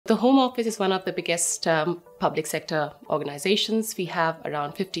The Home Office is one of the biggest public sector organizations. We have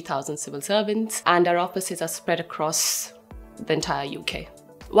around 50,000 civil servants, and our offices are spread across the entire UK.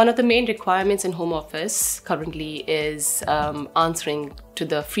 One of the main requirements in Home Office currently is answering to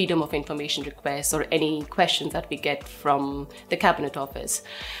the freedom of information requests or any questions that we get from the Cabinet Office.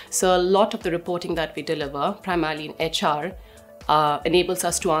 So a lot of the reporting that we deliver, primarily in HR, enables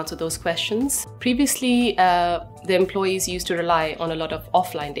us to answer those questions. Previously, the employees used to rely on a lot of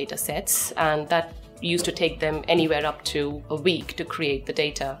offline data sets, and that used to take them anywhere up to a week to create the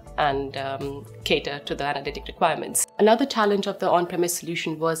data and cater to the analytic requirements. Another challenge of the on-premise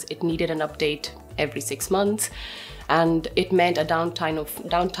solution was it needed an update every 6 months, and it meant a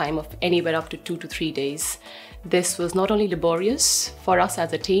downtime of anywhere up to 2 to 3 days. This was not only laborious for us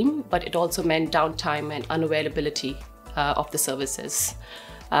as a team, but it also meant downtime and unavailability of the services.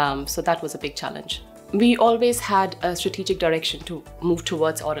 So that was a big challenge. We always had a strategic direction to move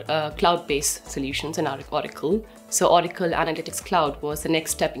towards cloud-based solutions in our Oracle. So Oracle Analytics Cloud was the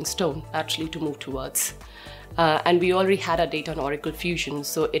next stepping stone actually to move towards. And we already had our data on Oracle Fusion,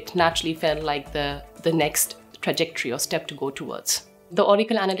 so it naturally felt like the next trajectory or step to go towards. The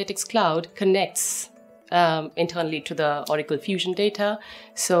Oracle Analytics Cloud connects internally to the Oracle Fusion data,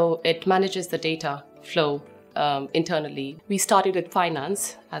 so it manages the data flow internally. We started with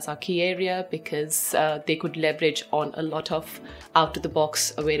finance as our key area because they could leverage on a lot of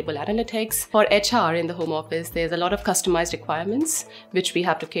out-of-the-box available analytics. For HR in the Home Office, there's a lot of customized requirements which we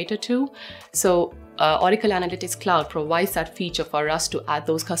have to cater to. So Oracle Analytics Cloud provides that feature for us to add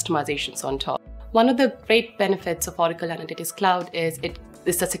those customizations on top. One of the great benefits of Oracle Analytics Cloud is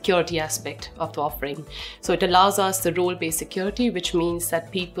the security aspect of the offering. So it allows us the role-based security, which means that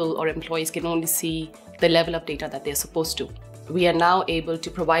people or employees can only see the level of data that they're supposed to. We are now able to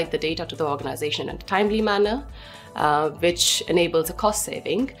provide the data to the organization in a timely manner, which enables a cost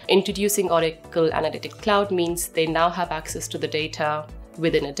saving. Introducing Oracle Analytics Cloud means they now have access to the data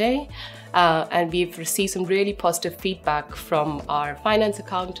within a day. And we've received some really positive feedback from our finance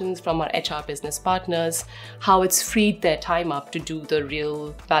accountants, from our HR business partners, how it's freed their time up to do the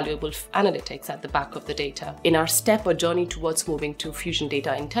real valuable analytics at the back of the data. In our step or journey towards moving to Fusion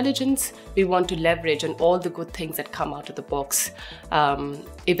Data Intelligence, we want to leverage on all the good things that come out of the box,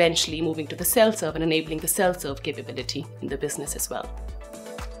 eventually moving to the self-serve and enabling the self-serve capability in the business as well.